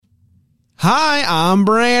Hi, I'm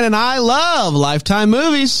Bran, and I love Lifetime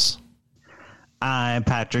movies. I'm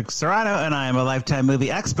Patrick Serrano, and I am a Lifetime movie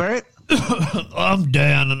expert. I'm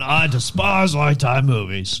Dan, and I despise Lifetime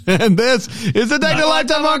movies. And this is the Deck the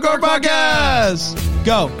Lifetime Uncorked podcast.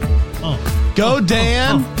 Go. Go,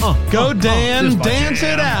 Dan. Go, Dan. Dance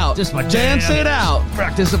it out. Just my Dance jam. it out.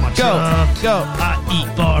 Practice in my Go. truck. Go. I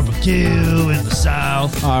eat barbecue in the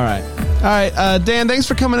South. All right. Dan, thanks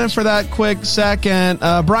for coming in for that quick second.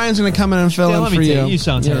 Brian's going to come in and fill in for you. You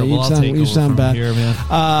sound terrible. I'll take you over sound from bad. here,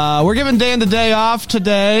 man. We're giving Dan the day off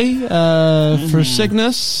today for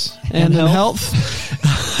sickness and health.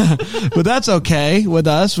 But that's okay with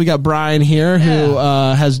us. We got Brian here who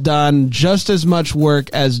has done just as much work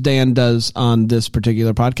as Dan does on this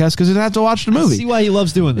particular podcast because he doesn't have to watch the movie. I see why he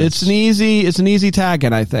loves doing this. It's an easy tag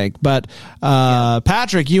in, I think. But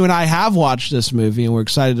Patrick, you and I have watched this movie and we're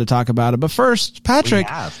excited to talk about it. But first, Patrick,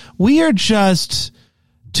 we are just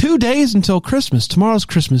 2 days until Christmas. Tomorrow's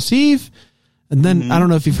Christmas Eve. And then I don't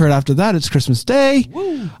know if you've heard after that, it's Christmas Day.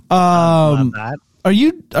 Love that. Are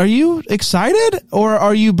you excited or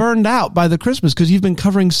are you burned out by the Christmas? Because you've been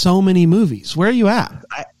covering so many movies. Where are you at?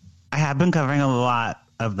 I have been covering a lot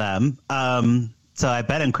of them. So I've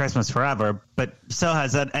been in Christmas forever, but so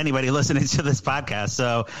has anybody listening to this podcast.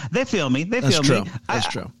 So they feel me. That's true. That's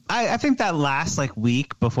true. I think that last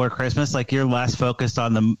week before Christmas, you're less focused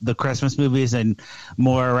on the Christmas movies and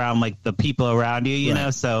more around the people around you, you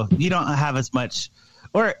know, so you don't have as much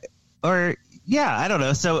or I don't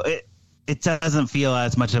know. So it doesn't feel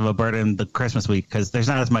as much of a burden the Christmas week because there's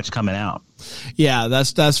not as much coming out. Yeah,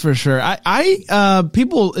 that's for sure.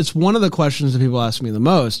 People, it's one of the questions that people ask me the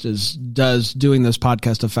most is, does doing this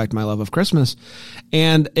podcast affect my love of Christmas?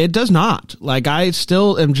 And it does not. I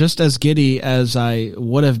still am just as giddy as I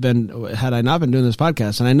would have been had I not been doing this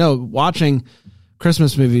podcast. And I know watching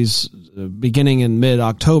Christmas movies beginning in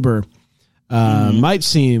mid-October might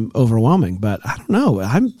seem overwhelming, but I don't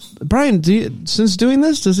know. Brian, since doing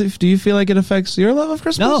this, do you feel like it affects your love of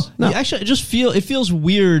Christmas? No. Actually, it feels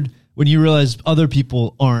weird when you realize other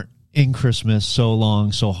people aren't in Christmas so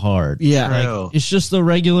long, so hard. Yeah. It's just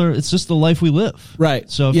it's just the life we live. Right.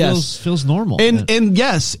 So it feels normal. And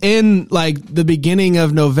yes, in the beginning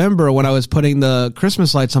of November when I was putting the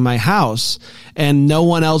Christmas lights on my house and no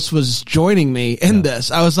one else was joining me in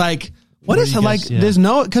this, I was like, what is it there's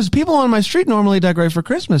no, because people on my street normally decorate for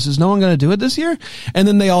Christmas. Is no one going to do it this year? And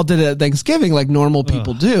then they all did it at Thanksgiving like normal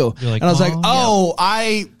people do. And I was like,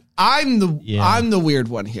 I'm the weird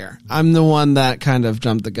one here. I'm the one that kind of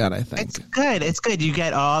jumped the gun, I think. It's good. You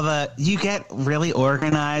get really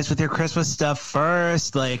organized with your Christmas stuff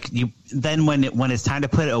first. Then when it's time to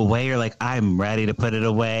put it away, you're like, I'm ready to put it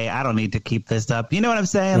away. I don't need to keep this up. You know what I'm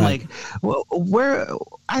saying? Right.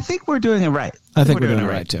 I think we're doing it right. I think we're doing it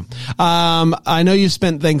right too. I know you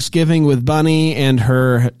spent Thanksgiving with Bunny and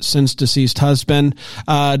her since deceased husband.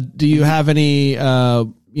 Do you have any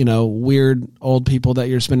weird old people that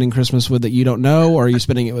you're spending Christmas with that you don't know, or are you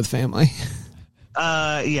spending it with family?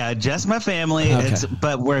 Yeah, just my family. Okay.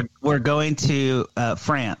 But we're going to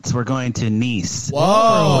France. We're going to Nice.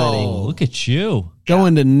 Whoa! Look at you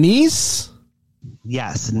Going to Nice?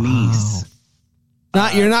 Yes, Nice.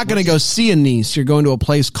 You're not going to go see a Nice. You're going to a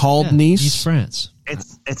place called Nice. Nice, France.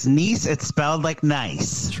 It's Nice. It's spelled like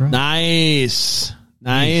nice. That's right. Nice.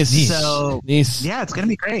 So Nice. Yeah, it's gonna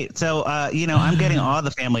be great. So I'm getting all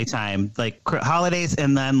the family time, holidays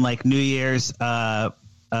and then New Year's,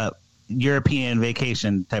 European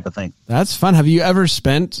vacation type of thing. That's fun. Have you ever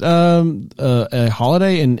spent a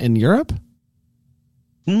holiday in Europe?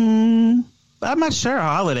 I'm not sure a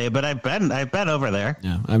holiday, but I've been over there.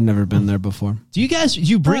 Yeah, I've never been there before. Do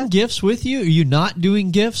you bring gifts with you? Are you not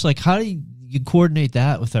doing gifts? How do you coordinate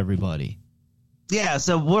that with everybody? Yeah,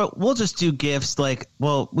 so we'll just do gifts. We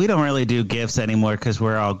don't really do gifts anymore because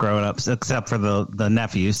we're all grown ups, except for the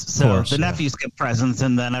nephews. So nephews get presents,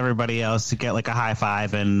 and then everybody else get a high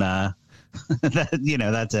five, and that's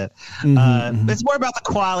it. It's more about the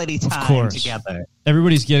quality time together.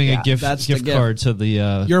 Everybody's getting a gift card to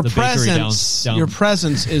the your the presence. down. Your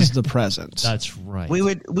presence is the present. That's right. We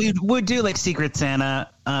would do Secret Santa,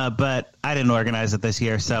 but I didn't organize it this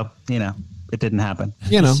year, so it didn't happen.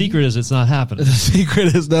 The secret is it's not happening. The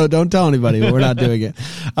secret is no, don't tell anybody. We're not doing it.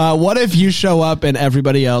 What if you show up and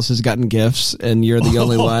everybody else has gotten gifts and you're the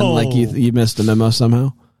only one? You missed the memo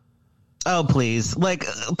somehow. Oh please! My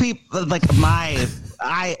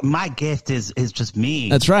gift is just me.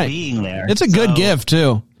 That's right. Being there. It's a good gift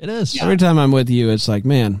too. It is. Every time I'm with you, it's like,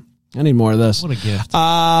 man, I need more of this. What a gift.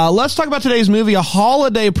 Let's talk about today's movie, A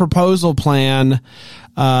Holiday Proposal Plan.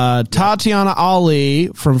 Tatiana Ali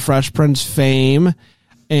from Fresh Prince fame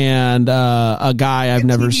and a guy I've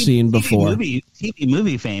never seen before. TV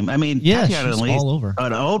movie fame. I mean, yeah, Tatiana she's Lee's all over.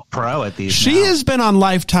 an old pro at these. She has been on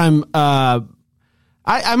Lifetime. I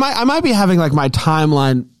might be having like my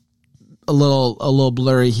timeline a little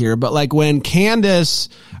blurry here, but like when Candace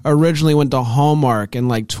originally went to Hallmark in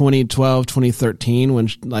like 2012, 2013, when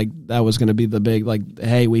like that was going to be the big, like,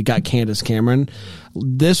 hey, we got Candace Cameron.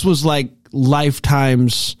 This was like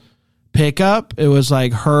Lifetime's pickup. It was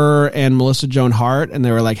like her and Melissa Joan Hart, and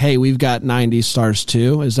they were like, hey, we've got 90s stars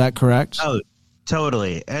too. Is that correct? Oh,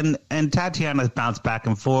 totally. And Tatiana's bounced back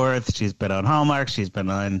and forth. She's been on Hallmark. She's been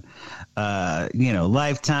on,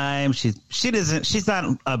 Lifetime. She's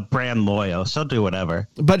not a brand loyal. She'll do whatever.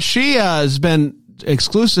 But she has been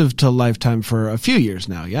exclusive to Lifetime for a few years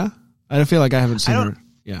now. Yeah. I don't feel like I haven't seen her.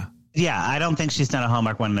 Yeah. Yeah. I don't think she's done a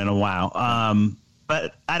Hallmark one in a while.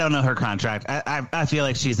 But I don't know her contract. I feel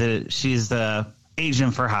like she's the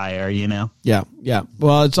agent for hire, Yeah. Yeah.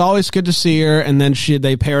 Well, it's always good to see her. And then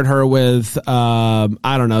they paired her with, I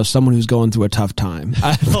don't know, someone who's going through a tough time.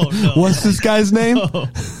 No. What's this guy's name?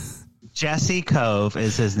 Jesse Cove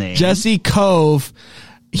is his name. Jesse Cove.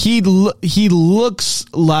 He looks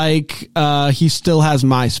like he still has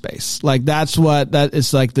MySpace. Like that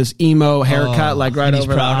is like this emo haircut, like right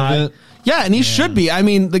over the eye. Of it. Yeah, and he should be. I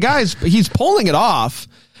mean, he's pulling it off.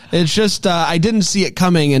 It's just I didn't see it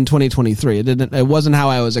coming in 2023. It wasn't how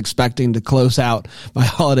I was expecting to close out my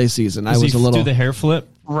holiday season. I was a little do the hair flip.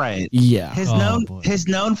 Right. Yeah. His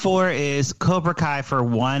known for is Cobra Kai for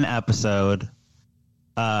one episode.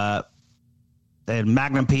 And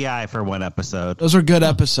Magnum PI for one episode. Those are good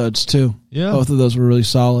episodes too. Yeah. Both of those were really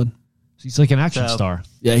solid. He's like an action star.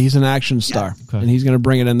 Yeah, he's an action star, and he's going to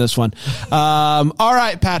bring it in this one. All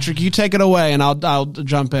right, Patrick, you take it away, and I'll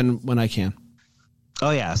jump in when I can.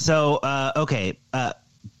 Oh yeah. So okay.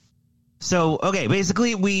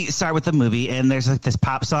 Basically, we start with the movie, and there's like this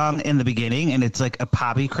pop song in the beginning, and it's like a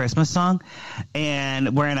poppy Christmas song,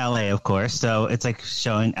 and we're in LA, of course, so it's like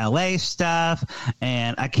showing LA stuff,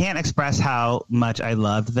 and I can't express how much I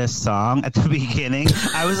loved this song at the beginning.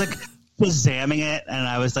 I was like Shazamming it, and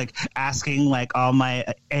I was like asking like all my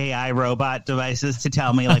AI robot devices to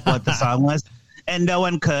tell me like what the song was, and no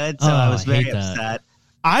one could, so I was very upset.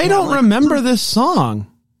 I don't remember this song.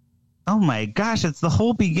 Oh my gosh, it's the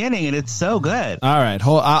whole beginning, and it's so good. All right,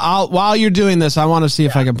 while you're doing this, I want to see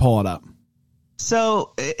if I can pull it up.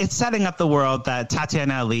 So it's setting up the world that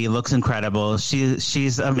Tatiana Lee looks incredible.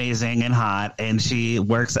 She's amazing and hot, and she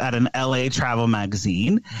works at an LA travel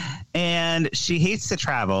magazine, and she hates to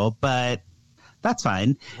travel, but that's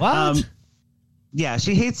fine. What? Yeah,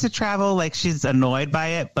 she hates to travel. Like, she's annoyed by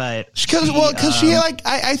it, but because she like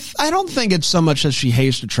I don't think it's so much that she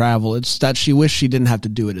hates to travel. It's that she wishes she didn't have to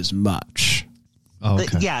do it as much. Oh,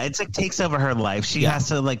 okay. Yeah, it's like takes over her life. She has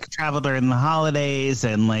to like travel during the holidays,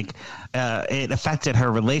 and like it affected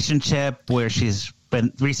her relationship where she's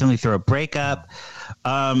been recently through a breakup.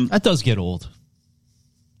 That does get old.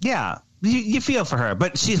 Yeah, you feel for her,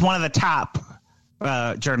 but she's one of the top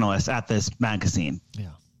journalists at this magazine. Yeah.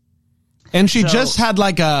 And she just had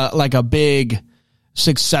like a big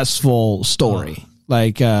successful story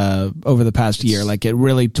over the past year. Like it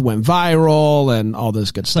really went viral and all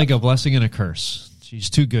this good it's stuff. It's like a blessing and a curse. She's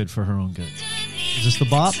too good for her own good. Is this the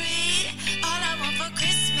bop?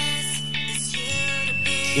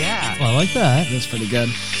 Yeah. Oh, I like that. That's pretty good.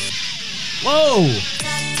 Whoa.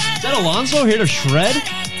 Is that Alonzo here to shred?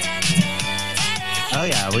 Oh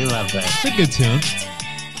yeah, we love that. It's a good tune.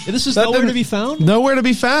 This is nowhere to be found? Nowhere to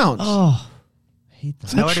be found. Oh, I hate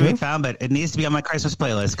that. Nowhere to be found, but it needs to be on my Christmas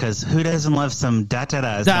playlist because who doesn't love some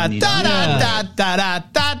da-da-das?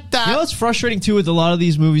 Da-da-da-da-da-da-da. You know what's frustrating too with a lot of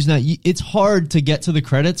these movies now? It's hard to get to the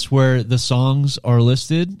credits where the songs are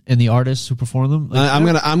listed and the artists who perform them. Like, I'm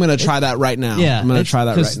gonna try that right now. Yeah, I'm gonna try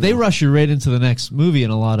that right now. Because they rush you right into the next movie in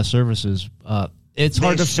a lot of services. It's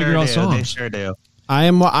hard to figure out songs. They sure do.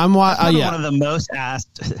 I'm one of the most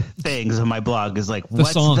asked things on my blog is like,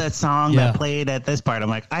 what's the song that played at this part? I'm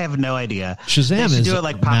like, I have no idea. Shazam they is do it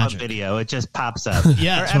like pop-up video. It just pops up.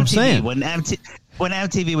 Yeah, that's or what I'm MTV, saying. When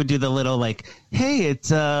MTV would do the little like, hey,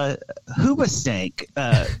 it's Hoobastank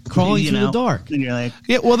crawling through the dark, and you're like,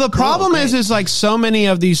 yeah. Well, the problem is like so many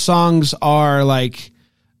of these songs are like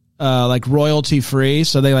royalty free,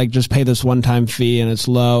 so they like just pay this one-time fee and it's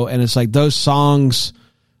low, and it's like those songs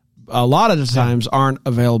a lot of the times aren't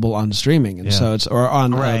available on streaming, and so it's or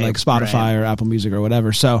on like Spotify or Apple Music or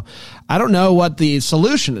whatever. So I don't know what the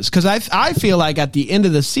solution is, because I feel like at the end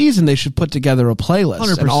of the season they should put together a playlist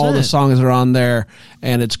 100%. and all the songs are on there,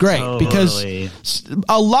 and it's great because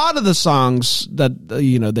a lot of the songs that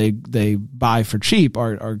they buy for cheap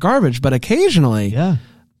are garbage, but occasionally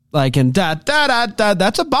Like in da da da da,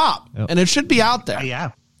 that's a bop, and it should be out there.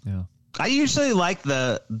 Yeah. I usually like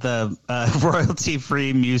the royalty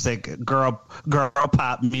free music, girl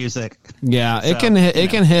pop music. Yeah, it can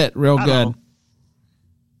hit real good.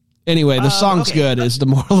 Anyway, the song's good is the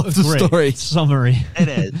moral of the story. Summary. It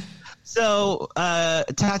is. So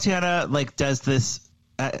Tatiana does this.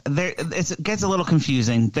 It gets a little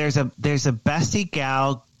confusing. There's a Bestie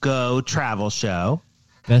Gal Go travel show.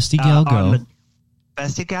 Bestie Gal Go.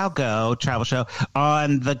 Bestie Gal Go travel show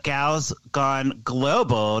on the Gals Gone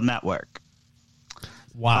Global network.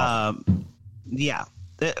 Wow. Yeah.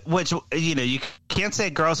 Which, you can't say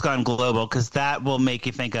Girls Gone Global because that will make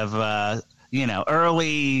you think of,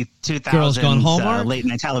 early 2000s Girls Gone Hallmark? Late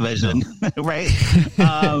night television, right?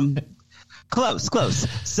 Close.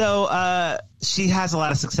 So she has a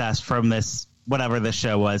lot of success from this, whatever this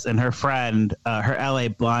show was, and her friend, her LA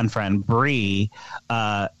blonde friend Bree,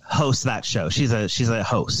 hosts that show. She's a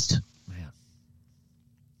host. Man.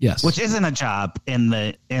 Yes, which isn't a job in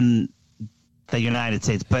the United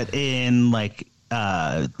States, but in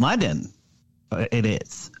London, it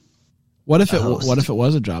is. What if it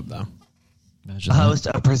was a job though? Imagine a host,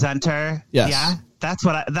 a presenter. Yes. Yeah, that's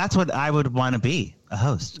what I would want to be. A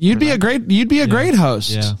host. You'd be a great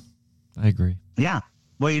host. Yeah, I agree. Yeah.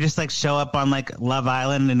 Well, you just show up on Love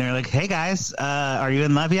Island and they're like, "Hey guys, are you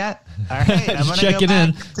in love yet? All right, I'm gonna Check go it back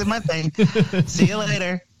in. to my thing. See you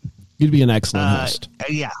later." You'd be an excellent host.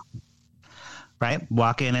 Yeah. Right?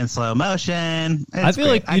 Walk in slow motion. I feel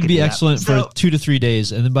like you'd be excellent for 2 to 3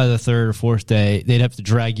 days, and then by the third or fourth day, they'd have to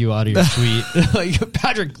drag you out of your suite. Like,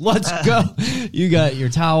 Patrick, let's go. You got your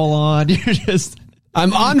towel on. You're just...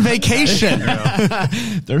 I'm on vacation.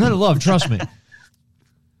 They're not in love, trust me.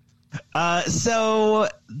 So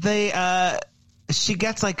she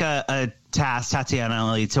gets a task,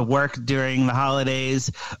 Tatiana, to work during the holidays,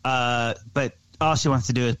 but all she wants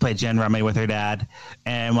to do is play gin rummy with her dad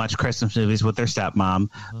and watch Christmas movies with her stepmom.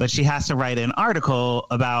 But she has to write an article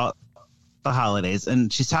about the holidays,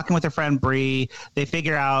 and she's talking with her friend Bree. They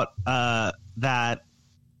figure out that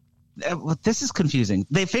this is confusing.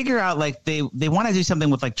 They figure out they want to do something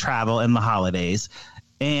with travel and the holidays,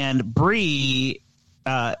 and Bree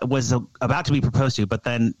was about to be proposed to, but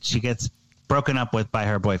then she gets broken up with by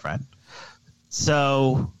her boyfriend.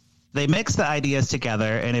 So they mix the ideas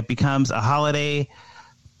together, and it becomes a holiday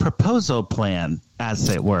proposal plan, as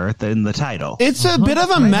it were, in the title. It's a bit of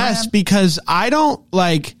a mess because I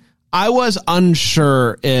was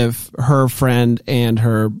unsure if her friend and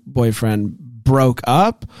her boyfriend broke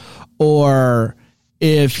up or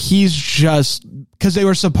if he's just, because they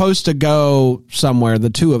were supposed to go somewhere, the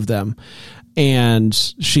two of them, and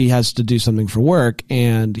she has to do something for work,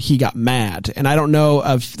 and he got mad. And I don't know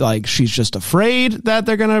if she's just afraid that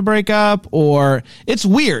they're going to break up, or it's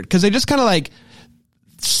weird because they just kind of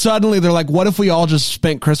suddenly they're like, what if we all just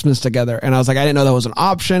spent Christmas together? And I was like, I didn't know that was an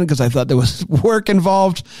option because I thought there was work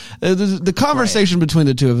involved. The conversation between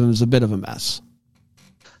the two of them is a bit of a mess.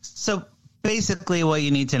 So basically what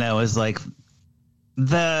you need to know is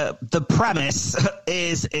the premise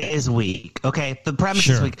is weak. Okay, the premise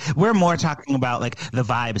is weak. We're more talking about the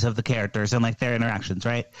vibes of the characters and their interactions,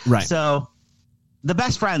 right? Right. So the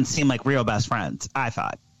best friends seem like real best friends, I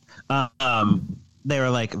thought. They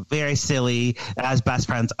were very silly, as best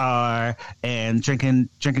friends are, and drinking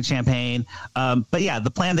champagne. But yeah,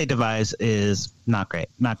 the plan they devise is not great.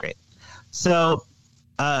 So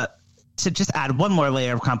to just add one more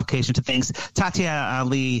layer of complication to things, Tatiana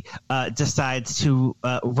Ali decides to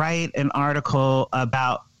write an article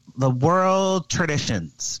about the world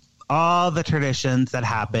traditions, all the traditions that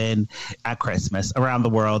happen at Christmas around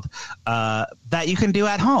the world that you can do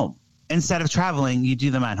at home. Instead of traveling, you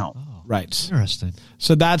do them at home. Oh, right. Interesting.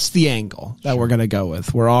 So that's the angle that we're going to go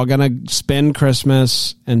with. We're all going to spend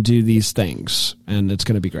Christmas and do these things, and it's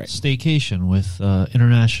going to be great. Staycation with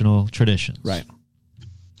international traditions. Right.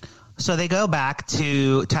 So they go back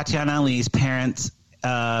to Tatiana Ali's parents'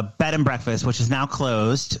 bed and breakfast, which is now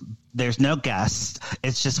closed. There's no guests.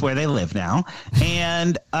 It's just where they live now.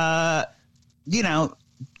 And,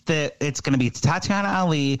 it's going to be Tatiana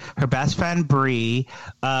Ali, her best friend Bree,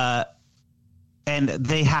 and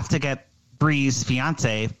they have to get Bree's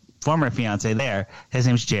former fiance there. His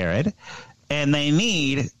name's Jarod. And they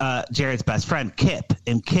need Jared's best friend, Kip.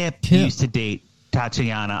 And Kip used to date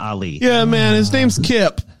Tatiana Ali. Yeah, man, his name's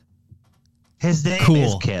Kip. His name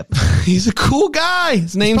is Kip. He's a cool guy.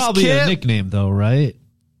 His name's probably Kip. a nickname, though, right?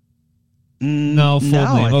 No, full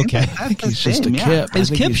name. Okay. I think he's just a Kip. Is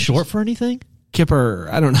Kip short for anything? Kipper.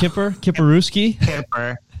 I don't know. Kipperooski?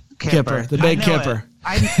 Kipper. The big Kipper.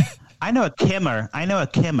 I know a Kimmer.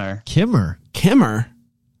 Kimmer? Kimmer?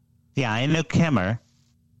 Yeah, I know Kimmer.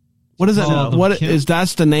 What is that? What is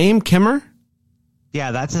that's the name? Kimmer? Yeah,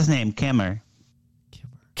 that's his name, Kimmer.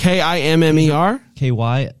 Kimmer?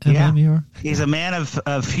 Kymmer? He's a man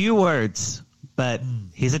of few words, but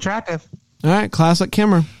he's attractive. All right, classic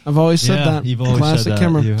Kimmer. I've always said that. You've always classic said that.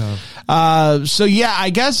 Kimmer. You have. So yeah, I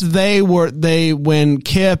guess when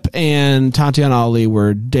Kip and Tatiana Ali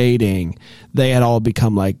were dating, they had all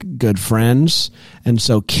become like good friends, and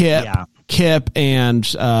so Kip and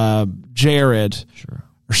Jarod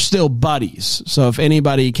are still buddies. So if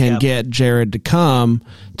anybody can get Jarod to come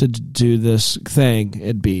to do this thing,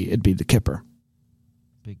 it'd be the Kipper.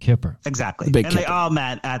 Big Kipper. Exactly. Big and Kipper. They all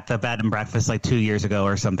met at the bed and breakfast like 2 years ago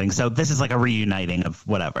or something. So this is like a reuniting of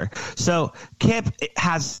whatever. So Kip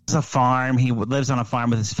has a farm. He lives on a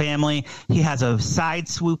farm with his family. He has a side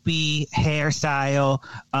swoopy hairstyle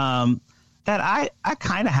that I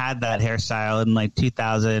kind of had that hairstyle in like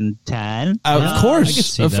 2010. Of course. I could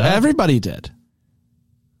see that. Everybody did.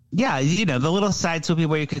 Yeah, you know, the little side swoopy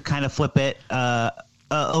where you could kind of flip it a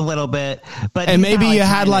little bit, but and maybe you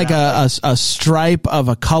had like a stripe of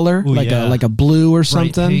a color, like a blue or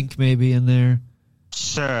something. Bright pink maybe in there.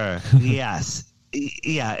 Sure. Yes.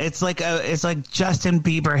 Yeah. It's like Justin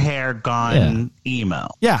Bieber hair gone emo.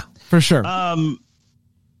 Yeah, for sure.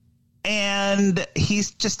 And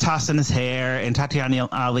he's just tossing his hair, and Tatiana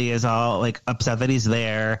Ali is all like upset that he's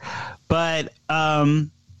there, but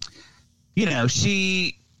you know,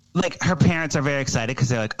 like her parents are very excited because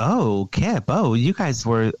they're like, "Oh, Kip, you guys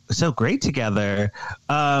were so great together,"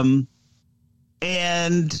 and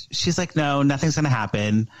she's like, "No, nothing's gonna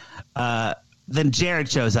happen." Then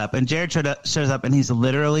Jarod shows up, and he's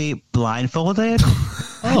literally blindfolded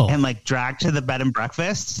and like dragged to the bed and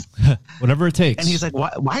breakfast, whatever it takes. And he's like,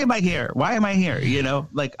 "Why am I here? Why am I here?" You know,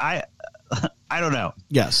 like I don't know.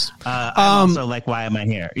 Yes. I'm also like, why am I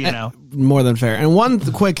here? You know, more than fair. And one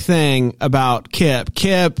quick thing about Kip.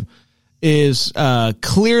 Kip is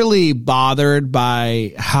clearly bothered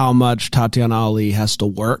by how much Tatiana Ali has to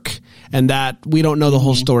work, and that we don't know the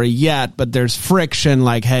whole story yet, but there's friction.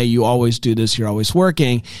 Like, hey, you always do this. You're always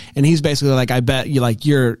working. And he's basically like, I bet you like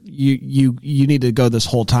you need to go this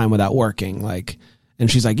whole time without working. Like, and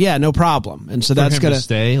she's like, yeah, no problem. And so that's going to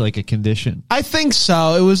stay like a condition. I think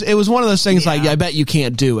so. It was one of those things like, I bet you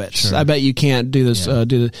can't do it. Sure. I bet you can't do this,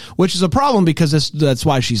 which is a problem because that's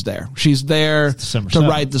why she's there. She's there to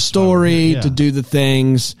write the story, to do the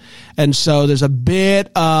things. And so there's a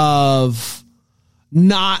bit of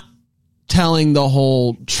not telling the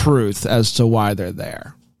whole truth as to why they're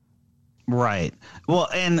there. Right. Well,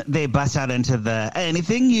 and they bust out into the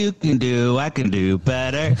anything you can do, I can do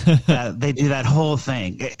better. They do that whole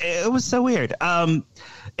thing. It was so weird. And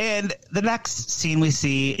the next scene we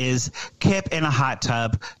see is Kip in a hot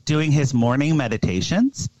tub doing his morning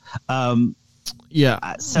meditations. So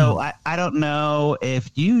I don't know if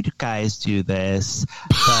you guys do this,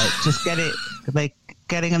 but just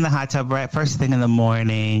getting in the hot tub right first thing in the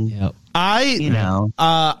morning. Yep.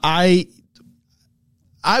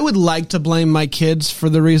 I would like to blame my kids for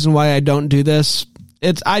the reason why I don't do this.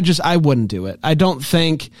 I wouldn't do it. I don't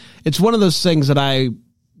think it's one of those things that I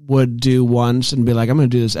would do once and be like, I'm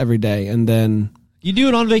going to do this every day. And then you do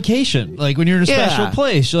it on vacation. Like when you're in a special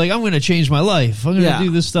place, you're like, I'm going to change my life. I'm going to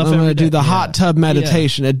do this stuff. I'm going to do the hot tub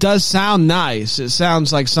meditation. It does sound nice. It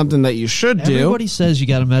sounds like something that you should do. Everybody says you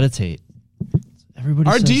got to meditate.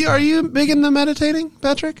 Are you big into meditating,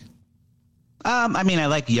 Patrick? I mean, I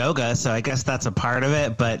like yoga, so I guess that's a part of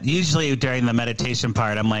it. But usually during the meditation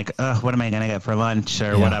part, I'm like, what am I going to get for lunch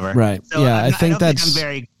or whatever? Right. So I think I'm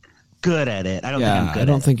very good at it. I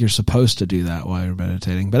don't think you're supposed to do that while you're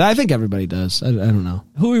meditating, but I think everybody does. I don't know.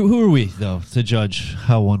 Who are we, though, to judge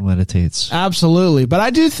how one meditates? Absolutely. But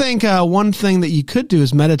I do think one thing that you could do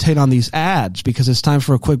is meditate on these ads, because it's time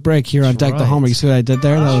for a quick break here on Deck the Homer. You see what I did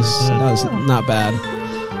there? That was not bad.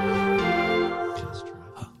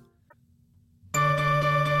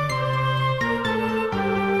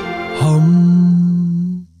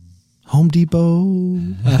 Home Depot.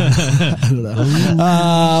 I don't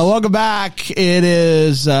know. Welcome back. It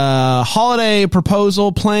is holiday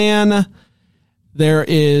proposal plan. There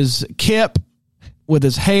is Kip with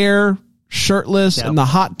his hair shirtless in the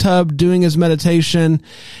hot tub doing his meditation,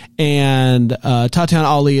 and Tatiana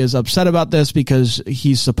Ali is upset about this because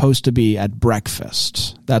he's supposed to be at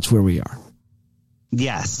breakfast. That's where we are.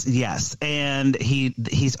 Yes, and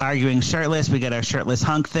he's arguing shirtless. We get our shirtless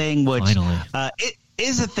hunk thing, which it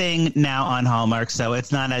is a thing now on Hallmark, so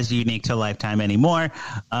it's not as unique to Lifetime anymore.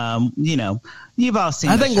 You've all seen.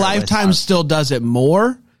 I think Lifetime still does it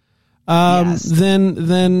more,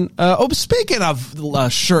 Speaking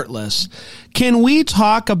of shirtless, can we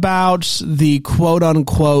talk about the quote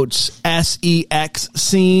unquote sex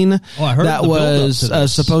scene that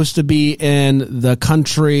was supposed to be in the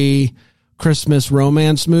country Christmas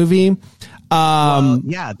romance movie?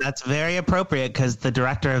 Yeah, that's very appropriate because the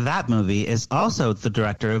director of that movie is also the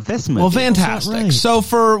director of this movie. Well, fantastic. Right. So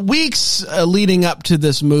for weeks leading up to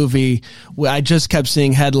this movie, I just kept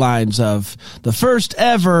seeing headlines of the first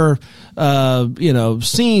ever, scene,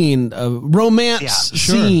 scene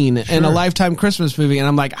in a Lifetime Christmas movie. And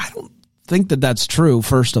I'm like, I don't think that that's true.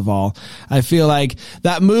 First of all, I feel like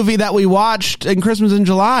that movie that we watched in Christmas in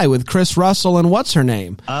July with Chris Russell and what's her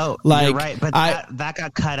name. Oh, you're right, but that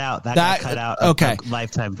got cut out. That got cut out. Okay, of the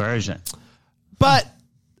Lifetime version. But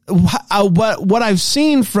what I've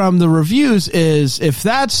seen from the reviews is if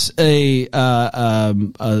that's a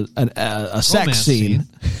sex scene,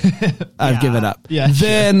 I've given up. Yeah,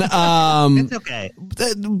 then it's okay.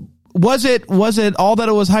 Was it all that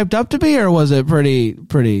it was hyped up to be, or was it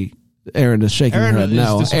pretty? Aaron is shaking her head.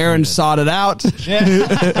 No, Aaron sought it out.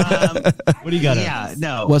 Yeah. What do you got? Yeah,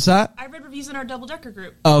 no. What's that? I read reviews in our Double Decker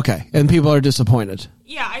group. Oh, okay, and people are disappointed.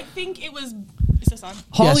 Yeah, I think it was. Is this on?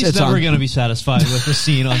 Holly's never going to be satisfied with the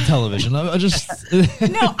scene on television. No,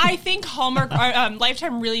 I think Hallmark,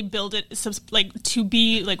 Lifetime really built it to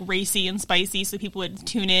be like racy and spicy, so people would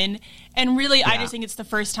tune in. And really, I just think it's the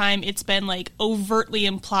first time it's been like overtly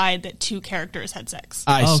implied that two characters had sex.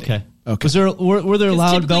 I see. Okay. Were there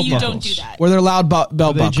loud belt buckles? You don't do that. Were there loud belt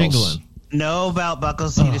buckles? Jingling? No belt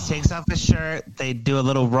buckles. He just takes off his shirt. They do a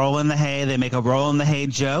little roll in the hay. They make a roll in the hay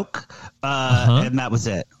joke, and that was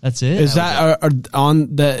it. That's it. Is is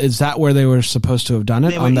that where they were supposed to have done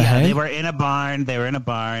it on the hay? They were in a barn.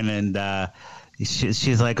 And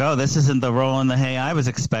she's like, "Oh, this isn't the roll in the hay I was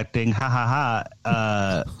expecting." Ha ha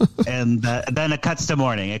ha. And then it cuts to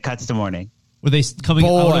morning. Were they coming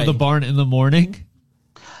out of the barn in the morning?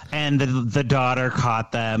 And the daughter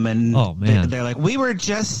caught them, and they're like, "We were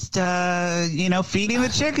just, feeding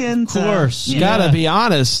the chickens." Of course, gotta be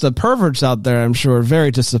honest. The perverts out there, I'm sure, are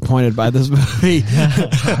very disappointed by this movie.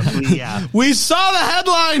 Yeah, we saw the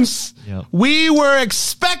headlines. Yep. We were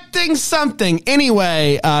expecting something.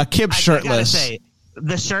 Anyway, Kip's shirtless. I gotta say,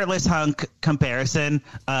 the shirtless hunk comparison.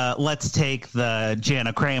 Let's take the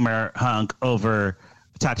Jana Kramer hunk over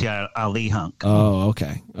Tatiana Ali hunk. Oh,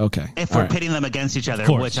 okay. If we're pitting them against each other,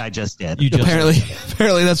 which I just did.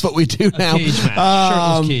 Apparently that's what we do now. Cage match.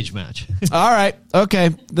 Shirtless cage match. All right.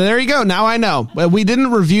 Okay. There you go. Now I know. We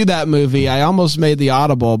didn't review that movie. I almost made the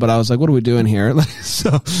audible, but I was like, what are we doing here?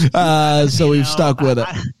 So we've stuck with it.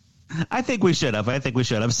 I think we should have.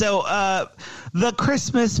 So the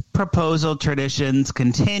Christmas proposal traditions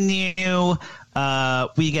continue.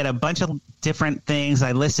 We get a bunch of different things.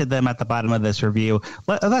 I listed them at the bottom of this review.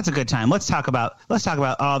 That's a good time. Let's talk about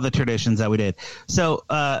all the traditions that we did. So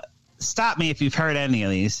stop me if you've heard any of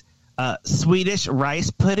these. Swedish rice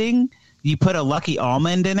pudding. You put a lucky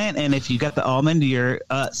almond in it, and if you get the almond, you're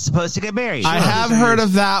supposed to get married. I have heard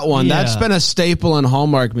of that one. Yeah. That's been a staple in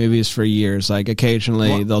Hallmark movies for years. Like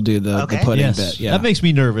occasionally they'll do the pudding bit. Yeah, that makes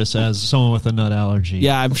me nervous as someone with a nut allergy.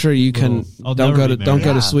 Yeah, I'm sure you can. Don't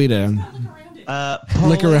go to Sweden.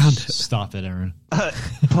 Lick around it. Stop it, Aaron.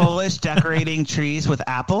 Polish decorating trees with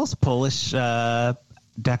apples.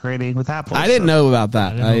 Decorating with apples. I didn't know about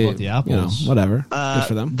that. I didn't know about the apples. Whatever. Good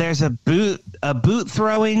for them. There's a boot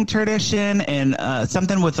throwing tradition and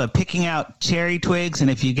something with picking out cherry twigs,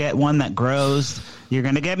 and if you get one that grows, you're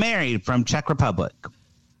going to get married from Czech Republic.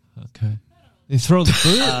 Okay. They throw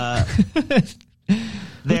the boot?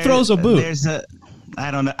 Who throws a boot?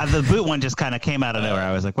 I don't know. The boot one just kind of came out of nowhere.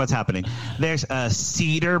 I was like, what's happening? There's a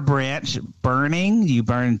cedar branch burning. You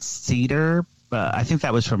burn cedar. I think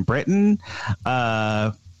that was from Britain.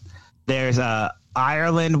 There's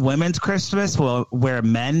Ireland Women's Christmas, where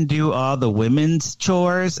men do all the women's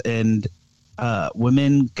chores and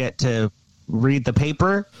women get to read the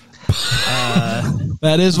paper.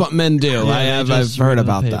 That is what men do. Yeah, I've heard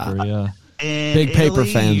about that. Yeah. In Big paper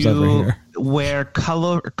Italy, fans over here. Wear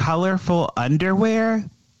colorful underwear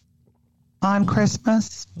on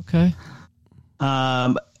Christmas. Okay.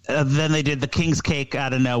 Then they did the King's Cake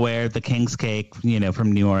out of nowhere. The King's Cake,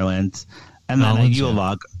 from New Orleans, and then a Yule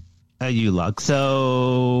log.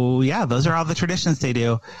 So yeah, those are all the traditions they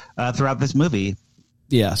do throughout this movie.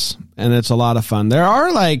 Yes, and it's a lot of fun. There are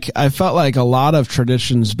I felt like a lot of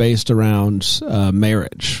traditions based around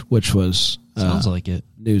marriage, which was sounds like it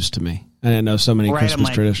news to me. I didn't know so many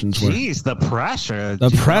Christmas traditions were. Geez, the pressure.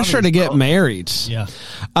 The pressure to get married. Yeah.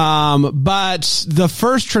 But the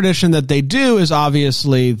first tradition that they do is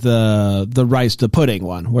obviously the rice to pudding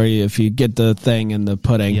one, where if you get the thing in the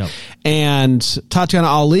pudding. Yep. And Tatiana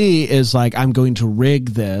Ali is like, I'm going to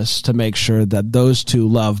rig this to make sure that those two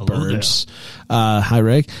lovebirds, hi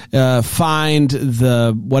Rick, find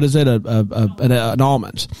an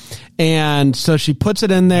almond. And so she puts it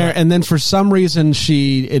in there, and then for some reason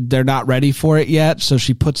they're not ready for it yet, so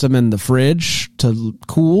she puts them in the fridge to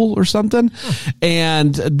cool or something.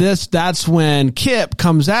 And that's when Kip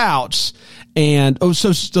comes out, and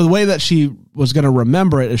so the way that she was going to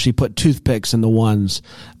remember it is she put toothpicks in the ones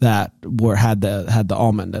that had the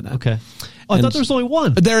almond in it. Okay. Oh, I thought there was only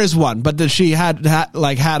one. There is one, but she had a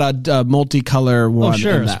multicolor one. Oh,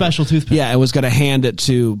 sure, a special toothpick. Yeah, it was going to hand it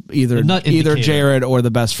to either Jarod or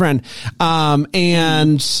the best friend.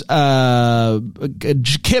 And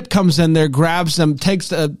Kip comes in there, grabs them, takes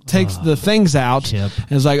the things out, Kip.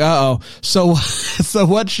 And is like, uh-oh. So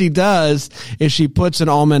what she does is she puts an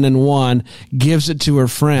almond in one, gives it to her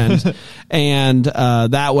friend, and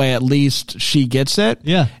that way at least she gets it.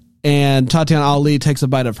 Yeah. And Tatiana Ali takes a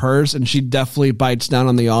bite of hers, and she definitely bites down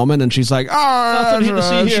on the almond, and she's like, nothing to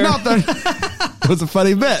see here. It was a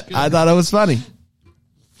funny bit. I thought it was funny.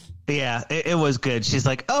 Yeah, it was good. She's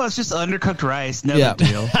like, oh, it's just undercooked rice. No big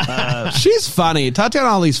deal. She's funny. Tatiana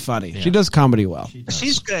Ali's funny. Yeah. She does comedy well.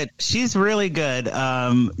 She's good. She's really good.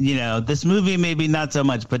 This movie maybe not so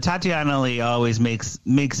much, but Tatiana Ali always makes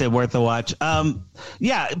it worth a watch.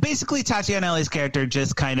 Basically Tatiana Ali's character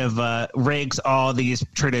just kind of rigs all these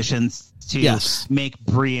traditions to make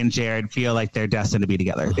Bree and Jarod feel like they're destined to be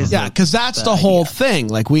together. Yeah, because that's the whole thing.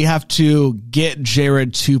 Like, we have to get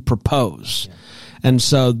Jarod to propose. Yeah. And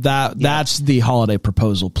so that's the holiday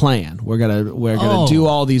proposal plan. We're gonna do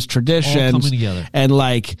all these traditions, all coming together. And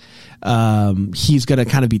he's gonna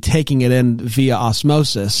kind of be taking it in via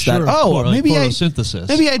osmosis. Sure, maybe photosynthesis.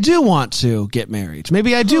 Maybe I do want to get married.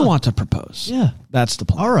 Maybe I do want to propose. Yeah, that's the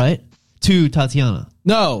plan. All right, to Tatiana.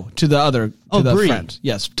 No, to the other. To the friend.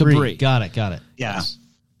 Yes, to Bree. Got it. Yeah. Yes.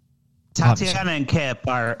 Tatiana and Kip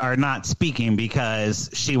are not speaking because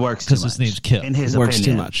she works too much. Because his name's Kip. In his works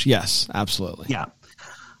opinion. too much. Yes, absolutely. Yeah.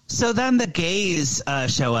 So then the gays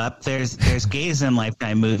show up. There's gays in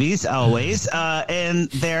Lifetime movies always,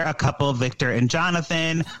 and they're a couple, Victor and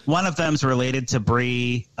Jonathan. One of them's related to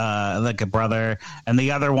Bree, like a brother, and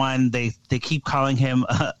the other one they keep calling him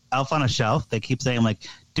Elf on a Shelf. They keep saying like,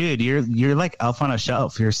 dude, you're like Elf on a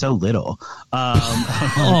Shelf. You're so little.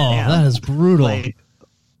 That is brutal.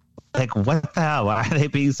 Like, what the hell? Why are they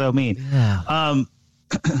being so mean? Yeah.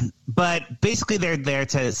 But basically, they're there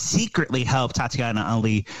to secretly help Tatiana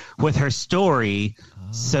Ali with her story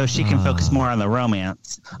so she can focus more on the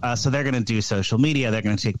romance. So they're going to do social media. They're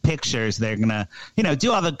going to take pictures. They're going to,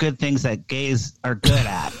 do all the good things that gays are good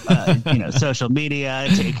at. Social media,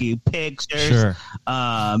 taking pictures,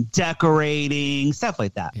 decorating, stuff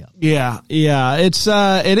like that. Yeah.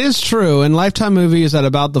 It is true. In Lifetime movies, at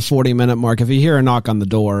about the 40-minute mark, if you hear a knock on the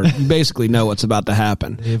door, you basically know what's about to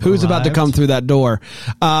happen. Who's about to come through that door?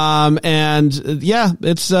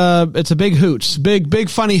 It's a big hoot, big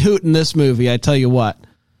funny hoot in this movie. I tell you what.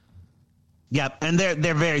 Yep, and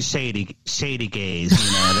they're very shady gays.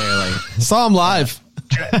 They're like saw them live,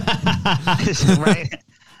 right?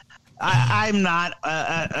 I'm not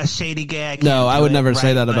a shady gay. I would never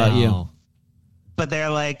say that about you. But they're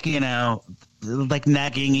like like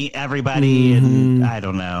nagging everybody, and I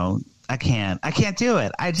don't know. I can't do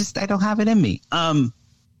it. I don't have it in me. I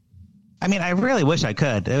mean, I really wish I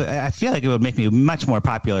could. I feel like it would make me much more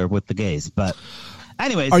popular with the gays, but.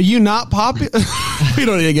 Anyways, are you not popular? We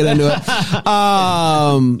don't need to get into it.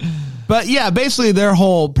 But yeah, basically their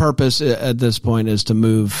whole purpose at this point is to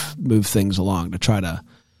move things along, to try to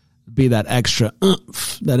be that extra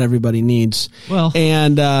oomph that everybody needs. Well,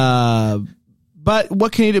 and but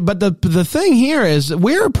what can you do? But the thing here is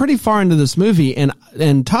we're pretty far into this movie, and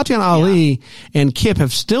Tatiana Ali and Kip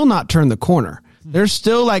have still not turned the corner. They're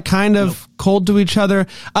still like kind of cold to each other.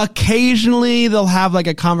 Occasionally they'll have like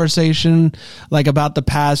a conversation like about the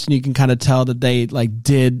past, and you can kind of tell that they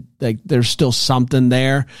there's still something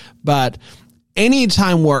there. But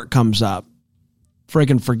anytime work comes up,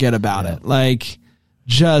 freaking forget about it. Like,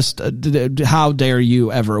 just how dare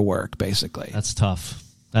you ever work, basically. That's tough.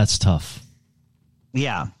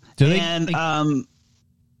 Yeah.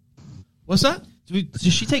 What's that?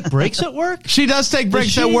 Does she take breaks at work? She does take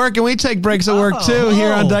breaks at work, and we take breaks at work too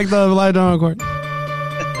here on Deck the Live Down Court.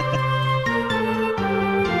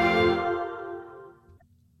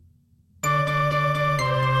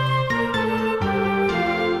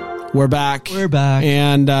 We're back. We're back.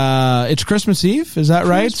 And it's Christmas Eve. Is that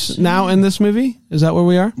right? Now in this movie? Is that where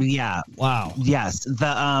we are? Yeah. Wow. Yes.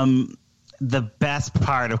 The best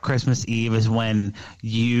part of Christmas Eve is when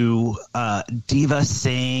you diva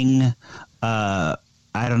sing. I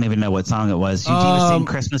don't even know what song it was. You diva sing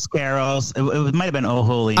Christmas carols. It might have been Oh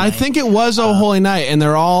Holy Night. I think it was Oh Holy Night, and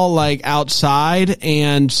they're all like outside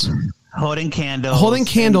and holding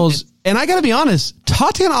candles. And I got to be honest,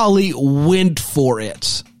 Tatiana Ali went for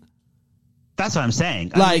it. That's what I'm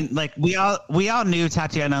saying. I mean, we all knew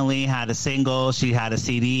Tatiana Ali had a single. She had a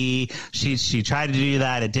CD. She tried to do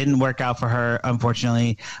that. It didn't work out for her,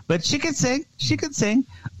 unfortunately. But she could sing.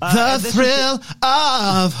 The thrill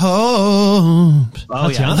of hope. Oh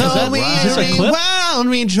yeah. Is this a clip? World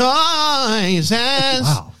rejoices.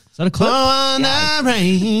 Wow. Is that a clip? The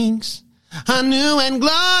rings a new and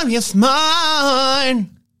glorious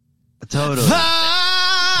morn. Totally. Wow.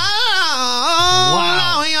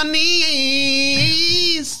 On your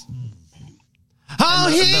knees. Oh,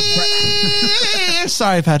 here.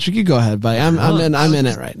 Sorry, Patrick. You go ahead, buddy. I'm in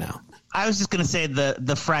it right now. I was just gonna say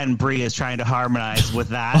the friend Bree is trying to harmonize with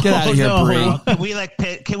that. Get out of here,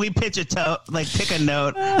 Bree. Can we pitch a pick a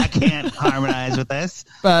note? I can't harmonize with this.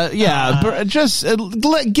 But just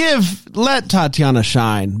let Tatiana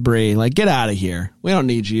shine, Bree. Like, get out of here. We don't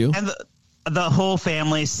need you. And the whole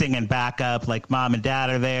family singing backup. Like mom and dad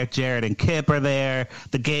are there. Jarod and Kip are there.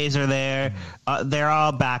 The gays are there. They're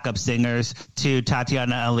all backup singers to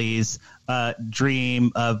Tatiana Ali's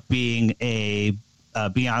dream of being a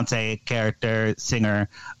Beyonce character singer.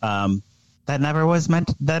 That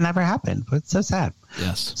never happened. But it's so sad.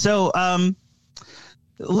 Yes. So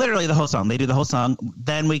literally the whole song. They do the whole song.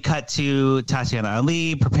 Then we cut to Tatiana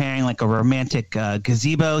Ali preparing like a romantic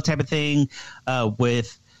gazebo type of thing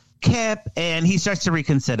with Kip, and he starts to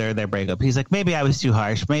reconsider their breakup. He's like, maybe I was too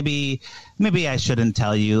harsh. Maybe I shouldn't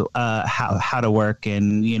tell you how to work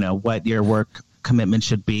and what your work commitment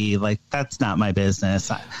should be. Like, that's not my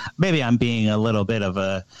business. Maybe I'm being a little bit of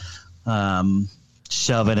a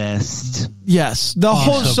chauvinist. Yes.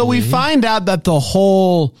 So we find out that the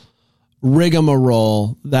whole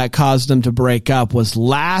rigmarole that caused them to break up was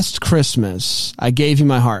last Christmas. I gave you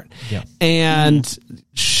my heart. Yeah. And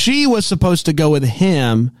she was supposed to go with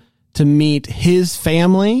him to meet his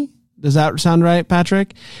family. Does that sound right,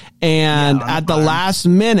 Patrick? And at the last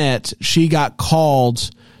minute, she got called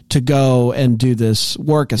to go and do this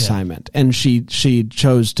work assignment. And she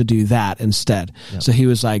chose to do that instead. Yep. So he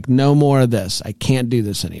was like, no more of this. I can't do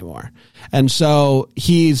this anymore. And so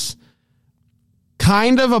he's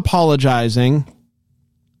kind of apologizing.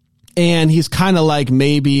 And he's kind of like,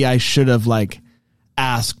 maybe I should have like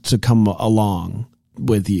asked to come along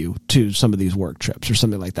with you to some of these work trips or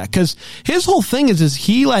something like that. Cause his whole thing is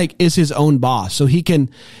he like is his own boss. So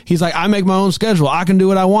he's like, I make my own schedule. I can do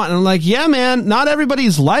what I want. And I'm like, yeah, man, not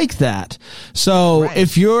everybody's like that. So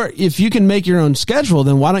if you can make your own schedule,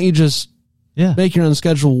 then why don't you just make your own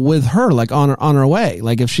schedule with her, like on her way?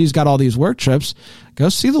 Like if she's got all these work trips, go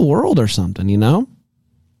see the world or something,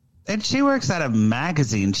 And she works at a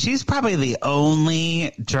magazine. She's probably the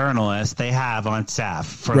only journalist they have on staff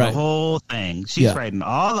for the whole thing. She's writing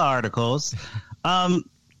all the articles.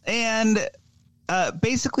 And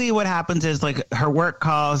basically what happens is like her work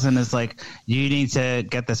calls and is like, you need to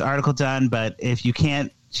get this article done. But if you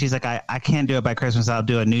can't, she's like, I can't do it by Christmas. I'll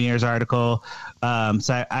do a New Year's article.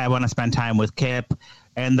 So I want to spend time with Kip.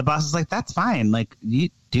 And the boss is like, that's fine. Like,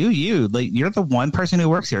 like you're the one person who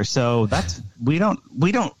works here. So we don't,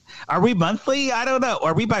 are we monthly? I don't know.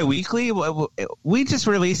 Are we bi-weekly? We just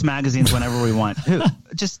release magazines whenever we want.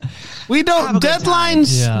 We don't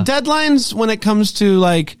deadlines when it comes to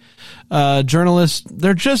like, journalists,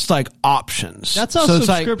 they're just like options. That's how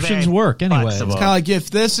subscriptions work anyway. Flexible. It's kind of like,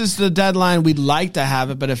 if this is the deadline, we'd like to have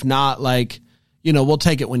it, but if not, like, we'll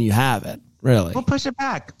take it when you have it. Really? We'll push it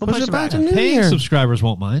back. Push it back to New Paying Year. subscribers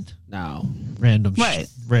won't mind. No. Random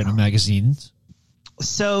magazines.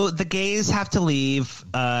 So the gays have to leave,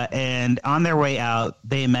 and on their way out,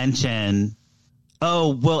 they mention,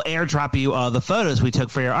 oh, we'll airdrop you all the photos we took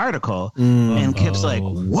for your article. And Kip's like,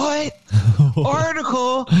 what?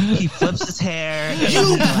 Article? He flips his hair.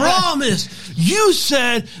 You promised. You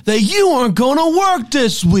said that you weren't going to work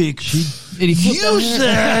this week. You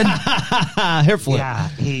said hair flip.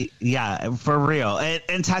 Yeah, for real.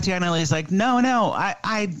 And Tatiana is like, no,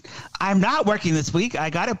 I'm not working this week. I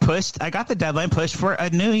got it pushed. I got the deadline pushed for a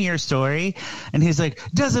New Year's story. And he's like,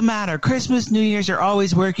 doesn't matter. Christmas, New Year's, you're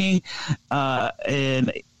always working.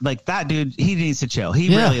 And like that dude, he needs to chill. He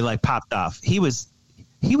really like popped off. He was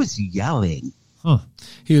yelling. Huh.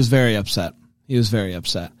 He was very upset.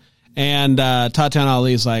 And Tatiana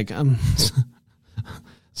Ali's like,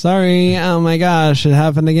 Sorry. Oh my gosh, it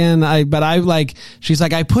happened again. She's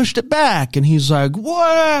like, I pushed it back, and he's like,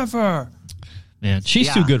 whatever. Man,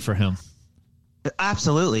 she's too good for him.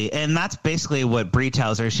 Absolutely. And that's basically what Bree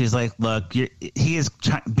tells her. She's like, look, he is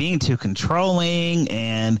being too controlling,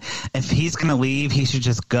 and if he's going to leave, he should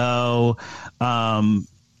just go.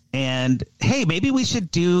 And hey, maybe we should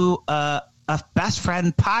do a best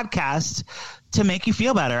friend podcast to make you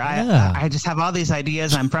feel better. I just have all these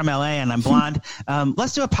ideas. I'm from LA and I'm blonde.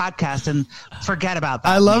 Let's do a podcast and forget about that.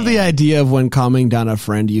 I love the idea of when calming down a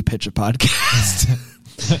friend, you pitch a podcast.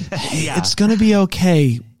 Yeah. It's going to be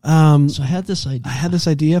okay. So I had this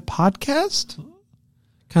idea. Podcast?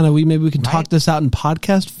 Maybe we can talk this out in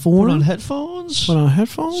podcast form. Put on headphones. Sit in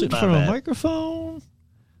front of a microphone.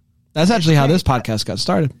 That's actually how this podcast got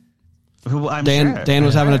started. Dan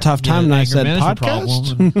was having a tough time, and I said,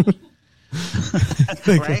 podcast?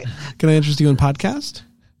 Right? Can I interest you in podcast?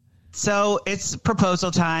 So it's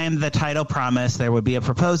proposal time. The title promised there would be a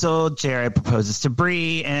proposal. Jarod proposes to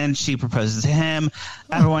Bree, and she proposes to him.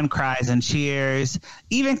 Everyone cries and cheers.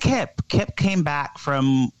 Even Kip. Kip came back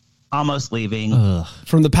from almost leaving.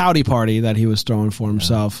 From the pouty party that he was throwing for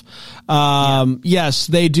himself. Yes,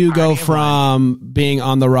 they do go from being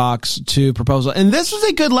on the rocks to proposal. And this is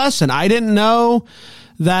a good lesson. I didn't know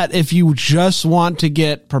that if you just want to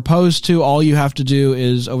get proposed to, all you have to do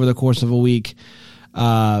is over the course of a week,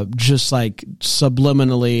 just like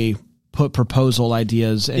subliminally put proposal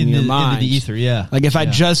ideas in your mind. Into the ether, yeah. Like if I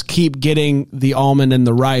just keep getting the almond and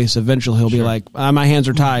the rice, eventually he'll be like, my hands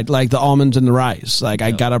are tied, like the almonds and the rice. Like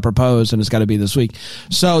I got to propose and it's got to be this week.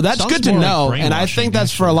 So that's good to know. Like, and I think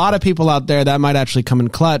that's for a lot of people out there that might actually come in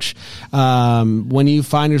clutch. When you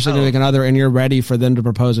find your significant other and you're ready for them to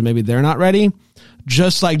propose and maybe they're not ready,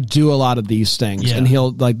 just like do a lot of these things and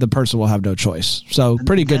the person will have no choice. So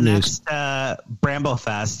pretty good news. Next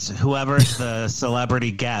Bramblefest, whoever's the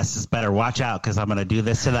celebrity guest is better watch out because I'm going to do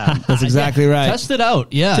this to them. That's exactly right. Test it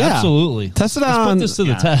out. Yeah, absolutely. Test it out. Let's put this to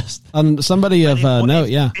the test. On somebody of note,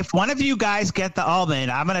 If one of you guys get the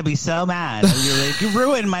almond, I'm going to be so mad. You're like, you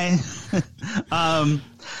ruined my...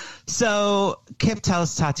 So Kip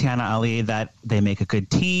tells Tatiana Ali that they make a good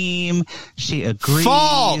team. She agrees.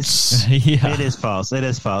 False. It is false.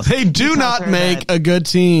 They do not make a good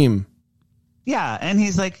team. Yeah, and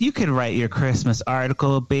he's like, you could write your Christmas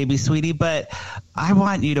article, baby sweetie, but I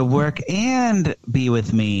want you to work and be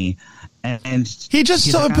with me. And he just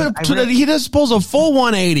he just pulls a full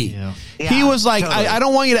 180. Yeah. He was like, totally. I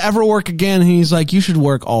don't want you to ever work again. And he's like, you should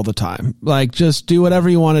work all the time. Like, just do whatever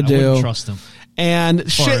you want to do. Wouldn't trust him. And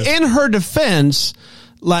in her defense,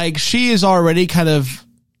 like she is already kind of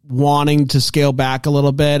wanting to scale back a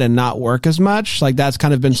little bit and not work as much. Like that's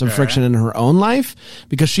kind of been some friction in her own life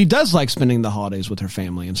because she does like spending the holidays with her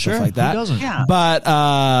family and stuff like that. Who doesn't? Yeah. But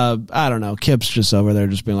I don't know. Kip's just over there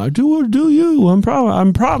just being like, do you?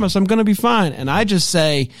 I promise I'm going to be fine. And I just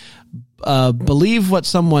say, believe what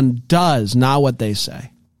someone does, not what they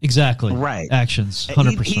say. Exactly. Right. Actions.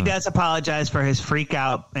 100%. He does apologize for his freak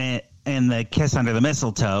out and the kiss under the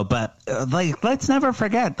mistletoe, but let's never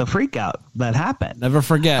forget the freak out that happened. Never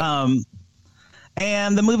forget.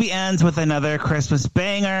 And the movie ends with another Christmas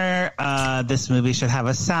banger. This movie should have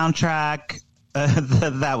a soundtrack.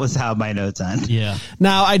 That was how my notes end. Yeah.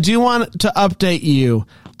 Now I do want to update you.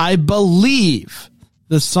 I believe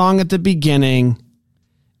the song at the beginning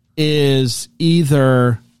is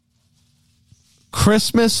either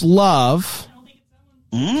Christmas Love.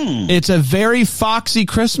 It's a very foxy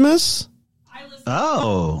Christmas.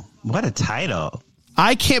 Oh, what a title.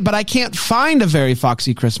 I can't find a very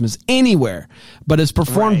foxy Christmas anywhere, but it's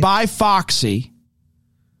performed by Foxy.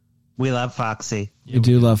 We love Foxy. We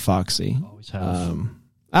do love Foxy. Always have.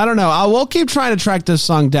 I don't know. We'll keep trying to track this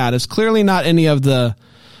song down. It's clearly not any of the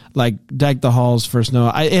like Deck the Halls First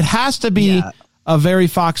Noah. It has to be a very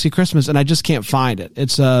foxy Christmas, and I just can't find it.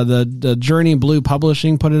 It's the Journey Blue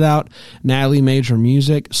Publishing put it out. Natalie Major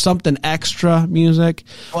Music, Something Extra Music.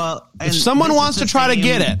 Well, if someone wants to try to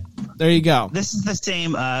get it, there you go. This is the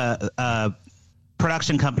same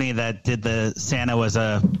production company that did the Santa was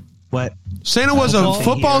a what? Santa was a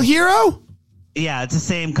football hero? Yeah, it's the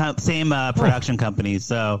same production company.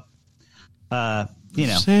 So,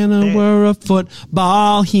 Santa were a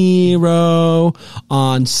football hero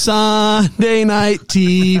on Sunday night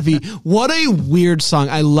TV. What a weird song.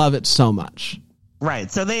 I love it so much.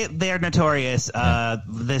 Right. So they're notorious.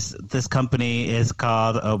 This company is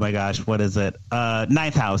called, oh my gosh, what is it?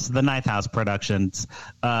 Ninth House, the Ninth House Productions.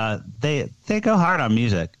 They go hard on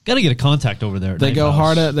music. Got to get a contact over there. They go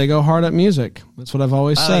hard at music. That's what I've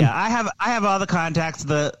always said. Yeah. I have all the contacts.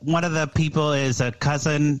 One of the people is a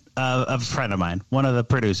cousin of a friend of mine, one of the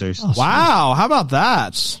producers. Oh, wow. How about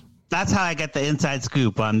that? That's how I get the inside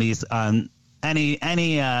scoop on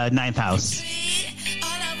any Ninth House.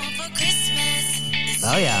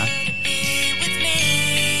 Oh, yeah.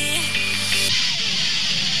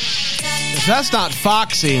 If that's not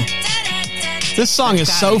Foxy, this song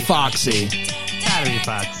is so Foxy. Gotta be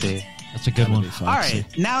Foxy. That's a good one. All right.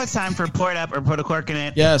 Now it's time for Pour It Up or Put a Cork in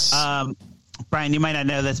It. Yes. Brian, you might not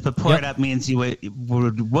know this, but Pour It Up means you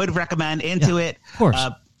would recommend into it. Of course.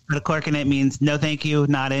 Put a Cork in It means no thank you,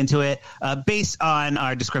 not into it. Based on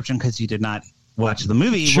our description, because you did not watch the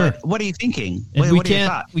movie. Sure. What are you thinking? What are your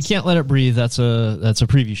thoughts? We can't let it breathe. That's a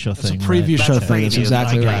preview show thing. It's a preview show thing. That's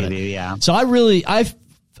exactly right. Yeah. So I really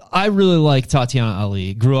like Tatiana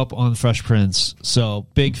Ali. Grew up on Fresh Prince, so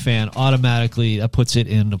big fan. Automatically, that puts it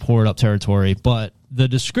in the Pour It Up territory. But the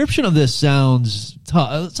description of this sounds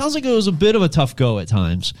tough. It sounds like it was a bit of a tough go at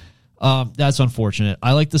times. That's unfortunate.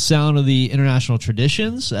 I like the sound of the international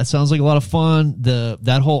traditions. That sounds like a lot of fun.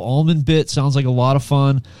 That whole almond bit sounds like a lot of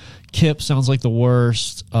fun. Kip sounds like the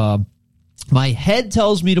worst. My head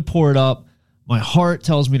tells me to pour it up. My heart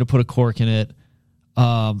tells me to put a cork in it.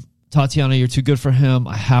 Tatiana, you're too good for him.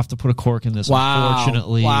 I have to put a cork in this. Wow.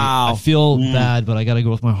 Unfortunately, wow. I feel bad, but I got to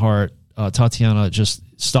go with my heart. Tatiana, just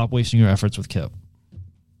stop wasting your efforts with Kip.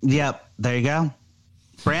 Yep. There you go.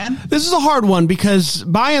 Fran? This is a hard one because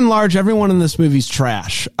by and large, everyone in this movie's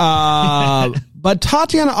trash. But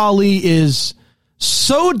Tatiana Ali is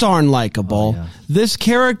so darn likable. Oh, yeah. This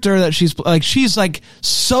character that she's like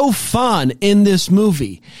so fun in this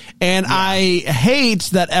movie. And I hate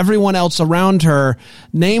that everyone else around her,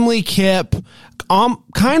 namely Kip,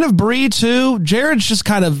 kind of Bree too. Jared's just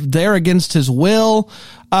kind of there against his will.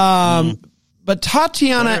 But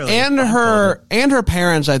Tatiana and her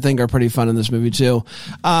parents, I think, are pretty fun in this movie too.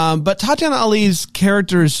 But Tatiana Ali's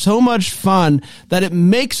character is so much fun that it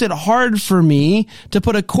makes it hard for me to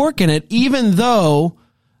put a cork in it, even though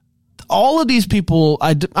all of these people,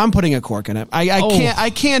 I'm putting a cork in it.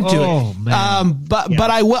 I can't do it. Man.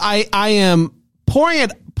 But I am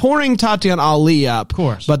pouring Tatiana Ali up. Of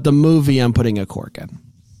course. But the movie, I'm putting a cork in.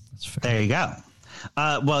 That's fair. There you go.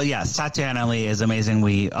 Well, yes, Tatiana Ali is amazing.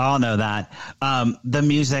 We all know that. The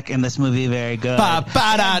music in this movie, very good. And,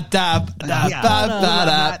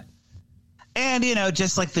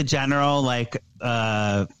 just like the general,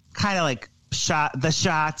 kind of like the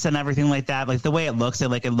shots and everything like that, like the way it looks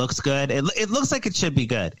good. It looks like it should be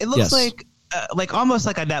good. It looks like almost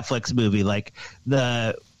like a Netflix movie, like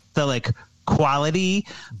the quality,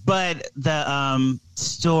 but the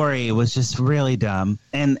story was just really dumb,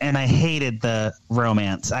 and I hated the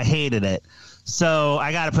romance. I hated it. So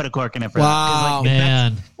I got to put a cork in it for wow, that.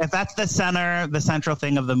 Man. If that's the central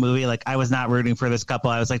thing of the movie, like I was not rooting for this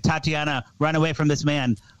couple. I was like, Tatiana, run away from this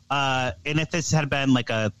man. And if this had been like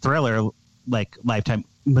a thriller, like Lifetime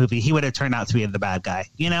movie, he would have turned out to be the bad guy,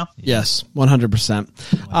 Yes,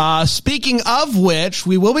 100%. Speaking of which,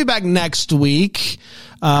 we will be back next week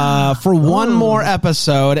for one more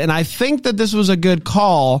episode, and I think that this was a good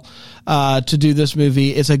call to do this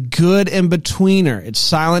movie. It's a good in-betweener. It's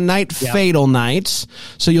Silent Night, Fatal Night,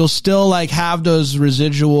 so you'll still have those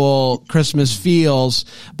residual Christmas feels,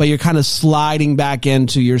 but you're kind of sliding back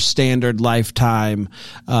into your standard Lifetime,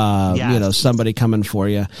 somebody coming for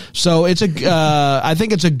you. So it's I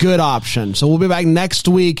think it's a good option. So we'll be back next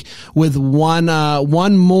week with one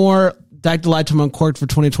more Deck the Lifetime Uncorked for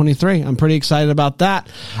 2023. I'm pretty excited about that.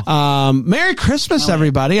 Merry Christmas,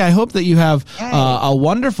 everybody. I hope that you have a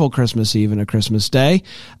wonderful Christmas Eve and a Christmas Day.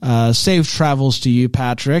 Safe travels to you,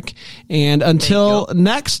 Patrick. And until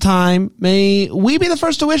next time, may we be the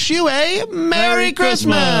first to wish you a Merry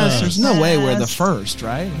Christmas. There's no way we're the first,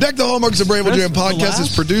 right? Deck the Hallmark is a Bramble Jam podcast.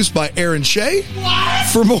 It's produced by Aaron Shea.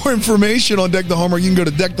 For more information on Deck the Hallmark, you can go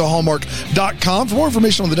to deckthehallmark.com. For more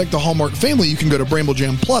information on the Deck the Hallmark family, you can go to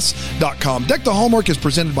bramblejamplus.com. Deck the Hallmark is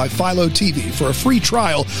presented by Philo TV. For a free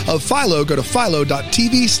trial of Philo, go to philo.tv/DTH.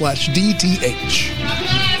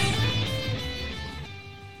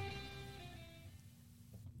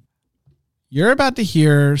 You're about to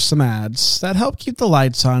hear some ads that help keep the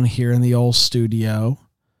lights on here in the old studio.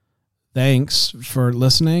 Thanks for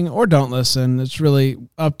listening, or don't listen. It's really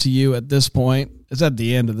up to you at this point. It's at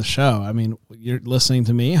the end of the show. I mean, you're listening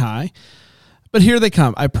to me. Hi. But here they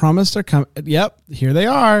come. I promise they're coming. Yep, here they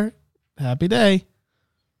are. Happy day.